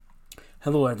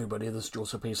Hello, everybody. This is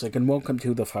Joseph Pasek, and welcome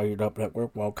to the Fired Up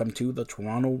Network. Welcome to the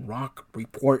Toronto Rock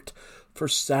Report for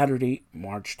Saturday,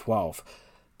 March 12th.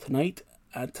 Tonight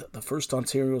at the First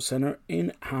Ontario Centre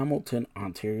in Hamilton,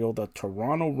 Ontario, the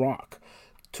Toronto Rock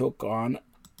took on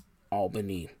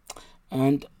Albany,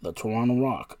 and the Toronto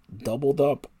Rock doubled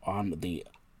up on the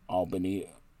Albany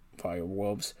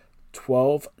Firewolves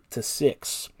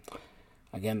 12-6.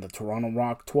 Again, the Toronto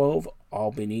Rock 12,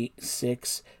 Albany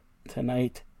 6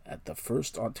 tonight at the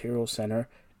First Ontario Centre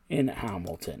in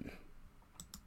Hamilton.